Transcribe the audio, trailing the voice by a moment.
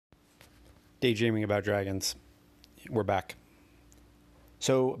Daydreaming about dragons. We're back.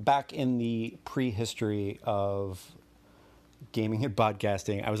 So back in the prehistory of gaming and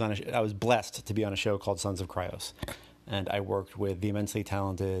podcasting, I was blessed to be on a show called Sons of Kryos, and I worked with the immensely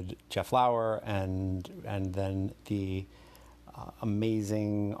talented Jeff Lauer and then the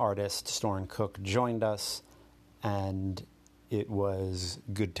amazing artist Storin Cook joined us, and it was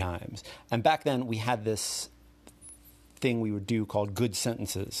good times. And back then we had this thing we would do called good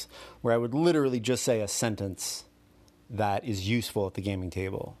sentences, where I would literally just say a sentence that is useful at the gaming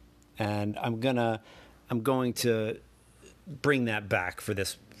table. And I'm going to bring that back for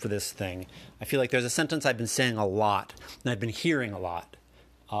this thing. I feel like there's a sentence I've been saying a lot and I've been hearing a lot.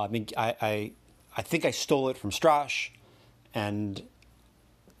 I think I stole it from Strash, and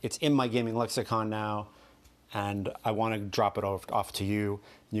it's in my gaming lexicon now, and I want to drop it off to you,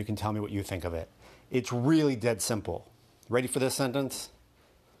 and you can tell me what you think of it. It's really dead simple. Ready for this sentence?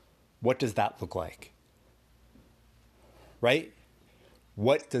 What does that look like? Right?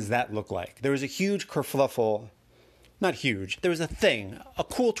 What does that look like? There was a huge kerfluffle, not huge, there was a thing, a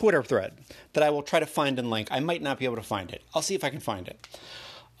cool Twitter thread that I will try to find and link. I might not be able to find it. I'll see if I can find it.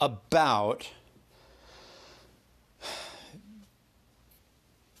 About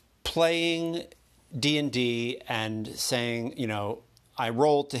playing D&D and saying, I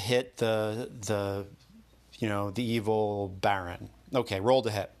rolled to hit the evil Baron. Okay, roll to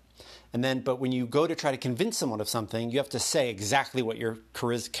hit. And then, but when you go to try to convince someone of something, you have to say exactly what your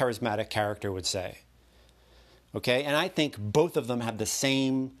charismatic character would say. Okay? And I think both of them have the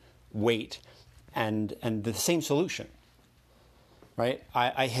same weight and the same solution. Right?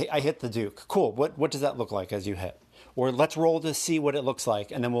 I hit the Duke. Cool. What does that look like as you hit? Or let's roll to see what it looks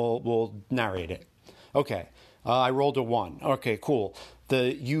like, and then we'll narrate it. Okay. I rolled a 1. Okay, cool.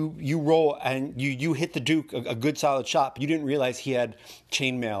 You roll and you hit the Duke a good solid shot, but you didn't realize he had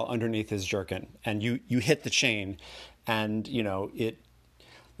chainmail underneath his jerkin, and you hit the chain, and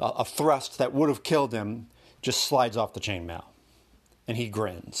a thrust that would have killed him just slides off the chainmail, and he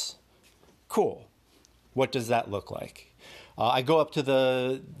grins. Cool. What does that look like? I go up to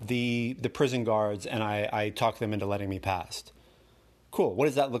the prison guards and I talk them into letting me past. Cool. What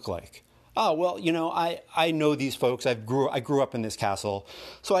does that look like? Oh, well, I know these folks. I grew up in this castle,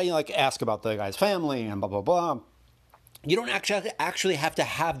 so I ask about the guy's family and blah blah blah. You don't actually have to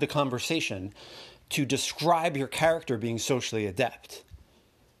have the conversation to describe your character being socially adept.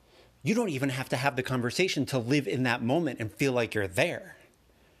 You don't even have to have the conversation to live in that moment and feel like you're there.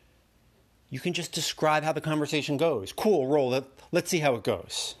 You can just describe how the conversation goes. Cool, roll. Let's see how it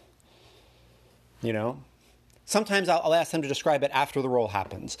goes. Sometimes I'll ask them to describe it after the roll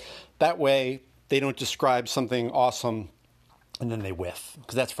happens. That way, they don't describe something awesome and then they whiff,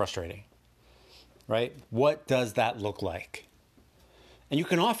 because that's frustrating, right? What does that look like? And you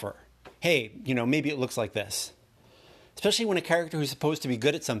can offer, hey, maybe it looks like this. Especially when a character who's supposed to be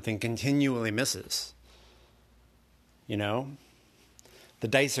good at something continually misses. The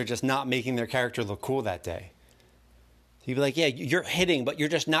dice are just not making their character look cool that day. So you'd be like, yeah, you're hitting, but you're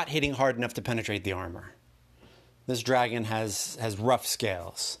just not hitting hard enough to penetrate the armor. This dragon has rough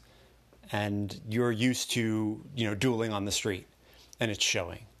scales, and you're used to, dueling on the street, and it's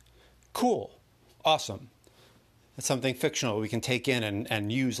showing. Cool. Awesome. That's something fictional we can take in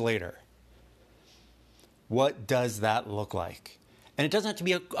and use later. What does that look like? And it doesn't have to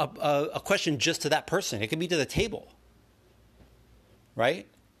be a question just to that person. It can be to the table. Right?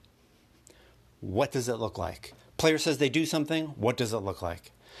 What does it look like? Player says they do something. What does it look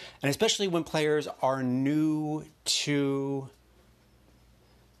like? And especially when players are new to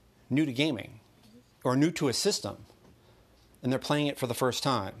gaming or new to a system and they're playing it for the first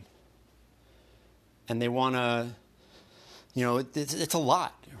time and they want to, it's a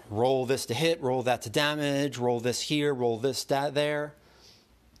lot. Roll this to hit, roll that to damage, roll this here, roll this there.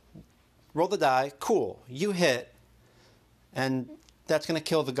 Roll the die. Cool. You hit, and that's going to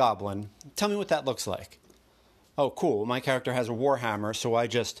kill the goblin. Tell me what that looks like. Oh, cool. My character has a warhammer, so I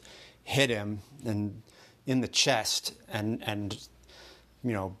just hit him in the chest and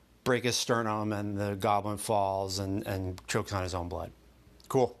break his sternum, and the goblin falls and chokes on his own blood.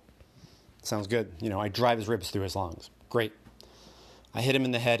 Cool. Sounds good. I drive his ribs through his lungs. Great. I hit him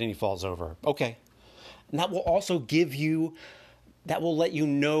in the head and he falls over. Okay. And that will also that will let you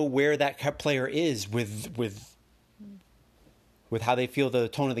know where that player is with how they feel the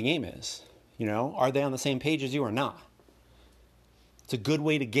tone of the game is. Are they on the same page as you or not? It's a good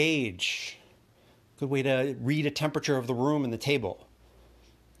way to gauge, good way to read a temperature of the room and the table.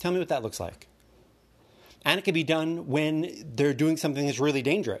 Tell me what that looks like. And it can be done when they're doing something that's really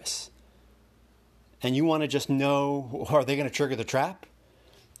dangerous. And you want to just know, are they going to trigger the trap?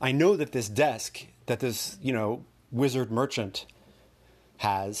 I know that this desk that this, wizard merchant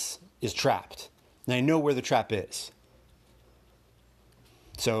has is trapped. And I know where the trap is.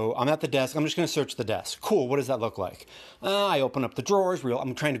 So I'm at the desk. I'm just going to search the desk. Cool. What does that look like? I open up the drawers.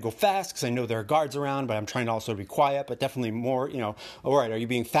 I'm trying to go fast because I know there are guards around, but I'm trying to also be quiet, but definitely more, all right, are you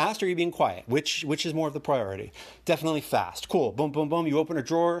being fast or are you being quiet? Which is more of the priority? Definitely fast. Cool. Boom, boom, boom. You open a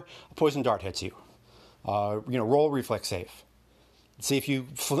drawer, a poison dart hits you. Roll reflex save. See if you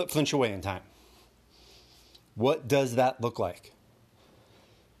flinch away in time. What does that look like?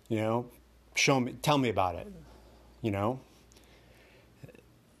 Show me, tell me about it.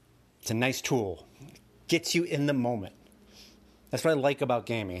 It's a nice tool. Gets you in the moment. That's what I like about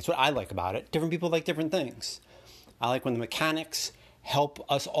gaming. It's what I like about it. Different people like different things. I like when the mechanics help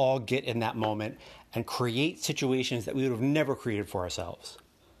us all get in that moment and create situations that we would have never created for ourselves.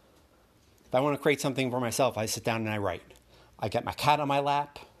 If I want to create something for myself, I sit down and I write. I get my cat on my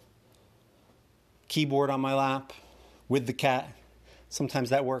lap, keyboard on my lap, with the cat.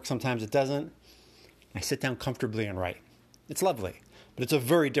 Sometimes that works, sometimes it doesn't. I sit down comfortably and write. It's lovely. But it's a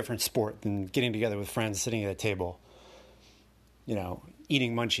very different sport than getting together with friends, sitting at a table,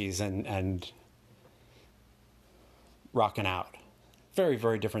 eating munchies and rocking out. Very,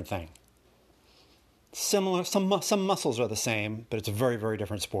 very different thing. Similar, some muscles are the same, but it's a very, very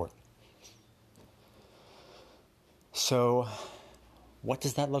different sport. So, what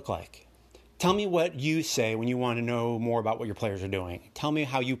does that look like? Tell me what you say when you want to know more about what your players are doing. Tell me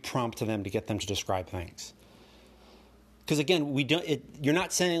how you prompt them to get them to describe things. Because again, you're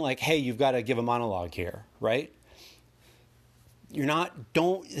not saying like, hey, you've got to give a monologue here, right?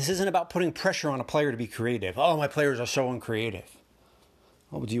 This isn't about putting pressure on a player to be creative. Oh, my players are so uncreative.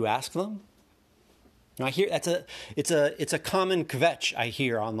 Oh, do you ask them? I hear it's a common kvetch I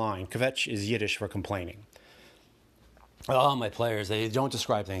hear online. Kvetch is Yiddish for complaining. Oh, my players, they don't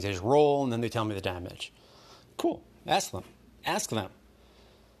describe things. They just roll and then they tell me the damage. Cool. Ask them.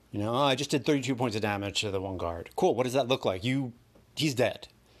 I just did 32 points of damage to the one guard. Cool. What does that look like? He's dead.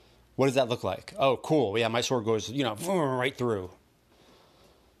 What does that look like? Oh, cool. Yeah, my sword goes, right through.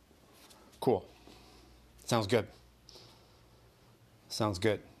 Cool. Sounds good.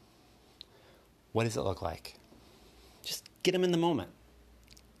 What does it look like? Just get them in the moment.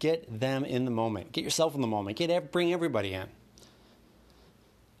 Get them in the moment. Get yourself in the moment. Bring everybody in.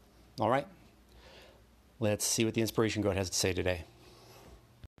 All right? Let's see what the Inspiration Goat has to say today.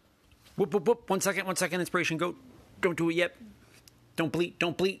 Whoop, whoop, whoop. 1 second, Inspiration Goat. Don't do it yet. Don't bleat.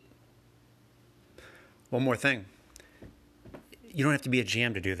 One more thing. You don't have to be a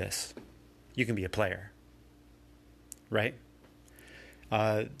GM to do this. You can be a player. Right?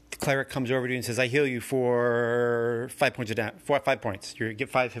 The cleric comes over to you and says, I heal you for 5 points of damage. 5 points. You get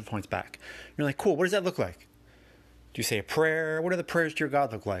 5 hit points back. You're like, cool, what does that look like? Do you say a prayer? What do the prayers to your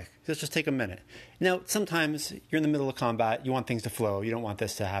God look like? Let's just take a minute. Now, sometimes you're in the middle of combat. You want things to flow. You don't want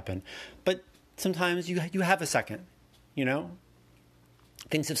this to happen. But sometimes you have a second,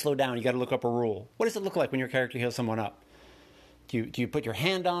 Things have slowed down. You got to look up a rule. What does it look like when your character heals someone up? Do you put your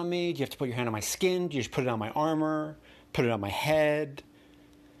hand on me? Do you have to put your hand on my skin? Do you just put it on my armor? Put it on my head?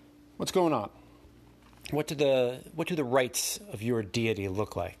 What's going on? What do the rights of your deity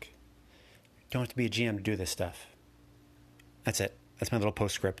look like? You don't have to be a GM to do this stuff. That's it. That's my little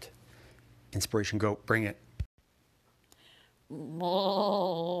postscript. Inspiration Goat, bring it.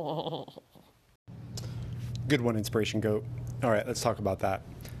 Good one, Inspiration Goat. All right, let's talk about that.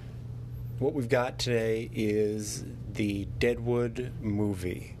 What we've got today is the Deadwood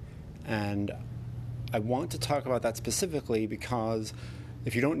movie. And I want to talk about that specifically because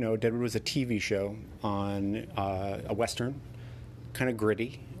if you don't know, Deadwood was a TV show on a Western, kind of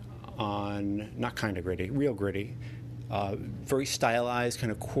gritty, real gritty. Very stylized,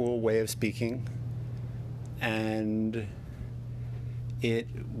 kind of cool way of speaking. And it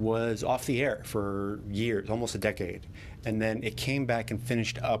was off the air for years, almost a decade. And then it came back and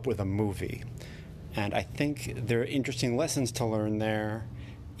finished up with a movie. And I think there are interesting lessons to learn there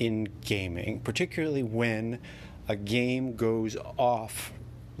in gaming, particularly when a game goes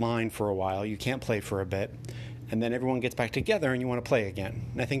offline for a while, you can't play for a bit, and then everyone gets back together and you want to play again.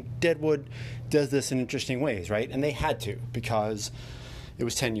 And I think Deadwood does this in interesting ways, right? And they had to, because it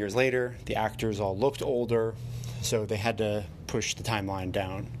was 10 years later, the actors all looked older, so they had to push the timeline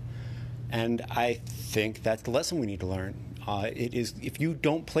down. And I think that's the lesson we need to learn. It is, if you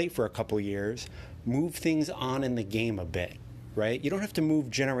don't play for a couple years, move things on in the game a bit, right? You don't have to move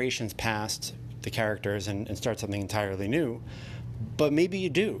generations past the characters and start something entirely new, but maybe you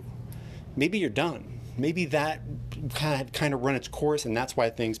do. Maybe you're done. Maybe that kind of run its course, and that's why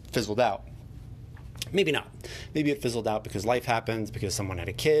things fizzled out. Maybe not. Maybe it fizzled out because life happens, because someone had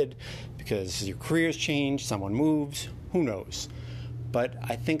a kid, because your career's changed, someone moves, who knows. But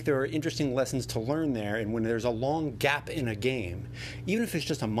I think there are interesting lessons to learn there, and when there's a long gap in a game, even if it's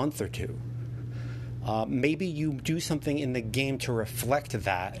just a month or two, maybe you do something in the game to reflect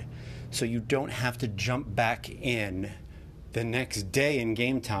that so you don't have to jump back in the next day in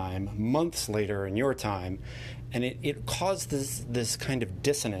game time, months later in your time, and it caused this kind of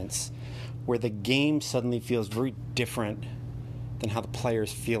dissonance where the game suddenly feels very different than how the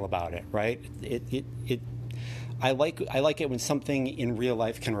players feel about it, right? I like it when something in real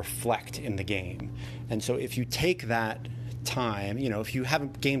life can reflect in the game. And so if you take that time, if you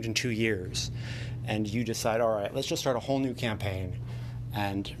haven't gamed in 2 years and you decide, all right, let's just start a whole new campaign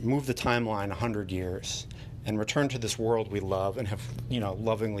and move the timeline 100 years and return to this world we love and have,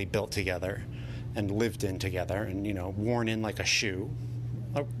 lovingly built together and lived in together and, worn in like a shoe,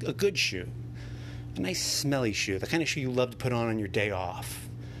 a good shoe, a nice smelly shoe, the kind of shoe you love to put on your day off,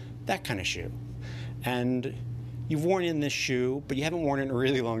 that kind of shoe. And you've worn in this shoe, but you haven't worn it in a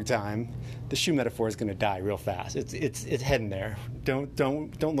really long time. The shoe metaphor is going to die real fast. It's heading there.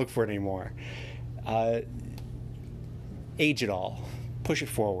 Don't look for it anymore. Age it all. Push it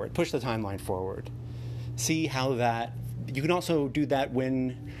forward. Push the timeline forward. See how that. You can also do that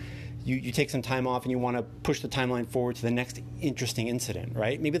when you take some time off and you want to push the timeline forward to the next interesting incident,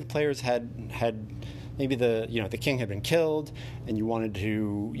 right? Maybe the players had maybe the king had been killed, and you wanted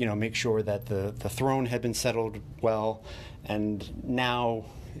to make sure that the throne had been settled well, and now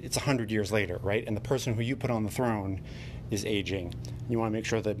it's 100 years later, right? And the person who you put on the throne is aging. You want to make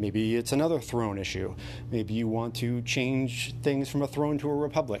sure that maybe it's another throne issue. Maybe you want to change things from a throne to a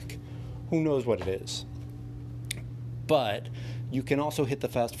republic. Who knows what it is? But you can also hit the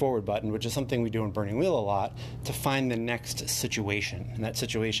fast forward button, which is something we do in Burning Wheel a lot, to find the next situation. And that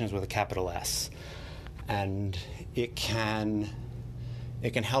situation is with a capital S. And it can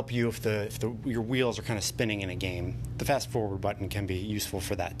help you if your wheels are kind of spinning in a game. The fast forward button can be useful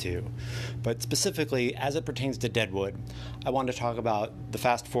for that too. But specifically, as it pertains to Deadwood, I wanted to talk about the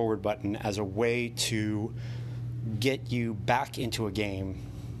fast forward button as a way to get you back into a game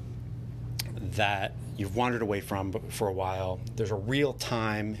that you've wandered away from for a while. There's a real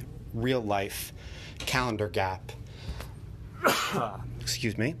time, real life calendar gap.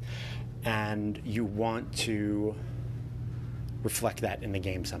 Excuse me. And you want to reflect that in the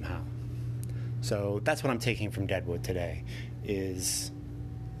game somehow. So that's what I'm taking from Deadwood today, is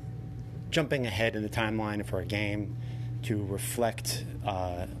jumping ahead in the timeline for a game to reflect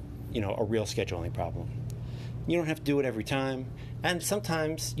a real scheduling problem. You don't have to do it every time, and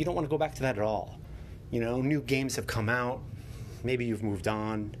sometimes you don't want to go back to that at all. New games have come out, maybe you've moved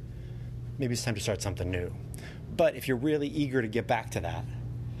on, maybe it's time to start something new. But if you're really eager to get back to that,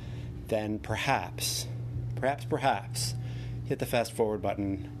 then perhaps, hit the fast forward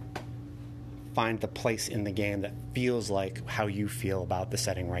button, find the place in the game that feels like how you feel about the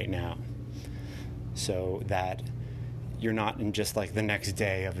setting right now, so that you're not in just like the next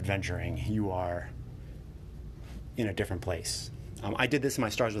day of adventuring. You are in a different place. I did this in my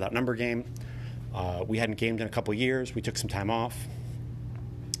Stars Without Number game. We hadn't gamed in a couple years. We took some time off.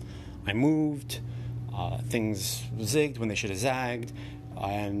 I moved. Things zigged when they should have zagged.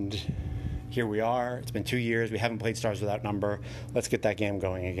 And here we are. It's been 2 years. We haven't played Stars Without Number. Let's get that game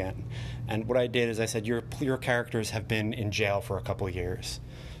going again. And what I did is I said, your characters have been in jail for a couple years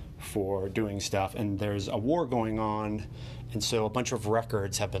for doing stuff, and there's a war going on, and so a bunch of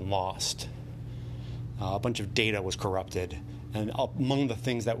records have been lost. A bunch of data was corrupted, and among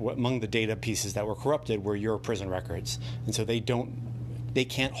the data pieces that were corrupted were your prison records, and so they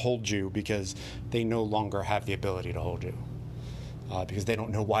can't hold you because they no longer have the ability to hold you. Because they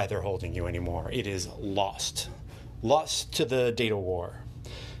don't know why they're holding you anymore. It is lost to the data war.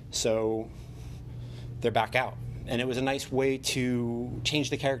 So they're back out. And it was a nice way to change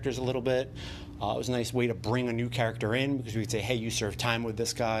the characters a little bit. It was a nice way to bring a new character in, because we could say, hey, you served time with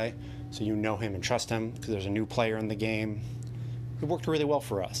this guy, so you know him and trust him, because there's a new player in the game. It worked really well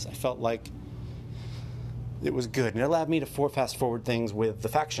for us. I felt like it was good. And it allowed me to fast forward things with the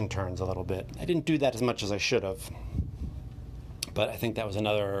faction turns a little bit. I didn't do that as much as I should have. But I think that was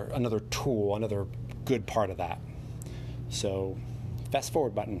another tool, another good part of that. So, fast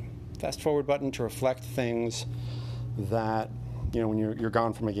forward button to reflect things that, when you're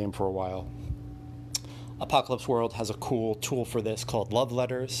gone from a game for a while. Apocalypse World has a cool tool for this called Love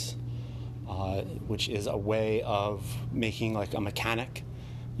Letters, which is a way of making like a mechanic,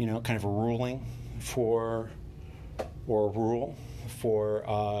 kind of a ruling for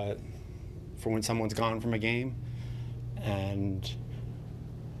when someone's gone from a game. And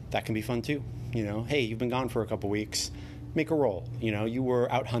that can be fun too. You know, hey, you've been gone for a couple weeks. Make a roll. You know, you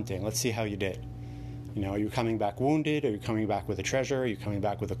were out hunting. Let's see how you did. You know, are you coming back wounded? Are you coming back with a treasure? Are you coming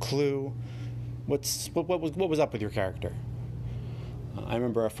back with a clue? What was up with your character? I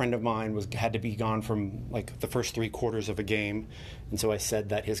remember a friend of mine had to be gone from like the first 3/4 of a game, and so I said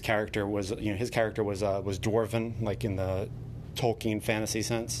that his character was dwarven, like in the Tolkien fantasy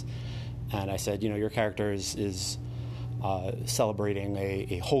sense, and I said, you know, your character is celebrating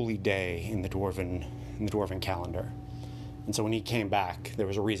a holy day in the dwarven calendar, and so when he came back, there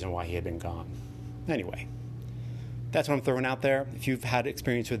was a reason why he had been gone. Anyway, that's what I'm throwing out there. If you've had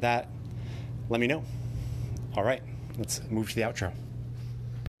experience with that, let me know. All right, let's move to the outro.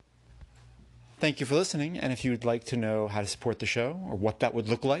 Thank you for listening, and if you'd like to know how to support the show or what that would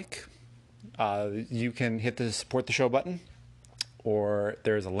look like, you can hit the support the show button, or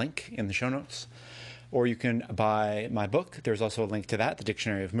there's a link in the show notes, or you can buy my book. There's also a link to that, The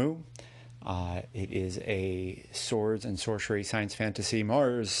Dictionary of Moo. It is a swords and sorcery science fantasy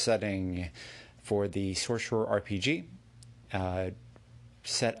Mars setting for the Sorcerer RPG,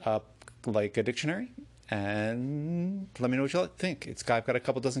 set up like a dictionary. And let me know what you think. I've got a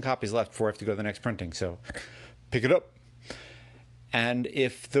couple dozen copies left before I have to go to the next printing, so pick it up. And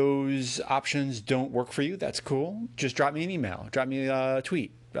if those options don't work for you, that's cool. Just drop me an email, drop me a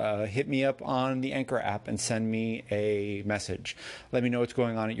tweet, hit me up on the Anchor app and send me a message. Let me know what's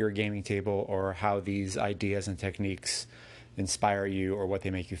going on at your gaming table, or how these ideas and techniques inspire you, or what they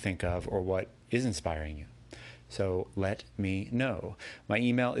make you think of, or what is inspiring you. So let me know. My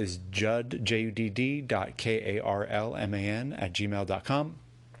email is judd.karlman@gmail.com.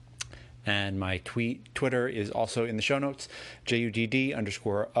 And my Twitter is also in the show notes,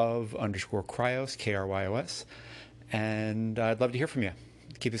 JUDD_of_Cryos, KRYOS. And I'd love to hear from you.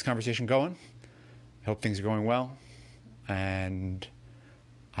 Keep this conversation going. I hope things are going well. And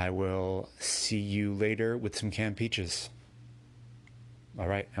I will see you later with some canned peaches. All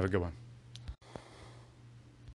right, have a good one.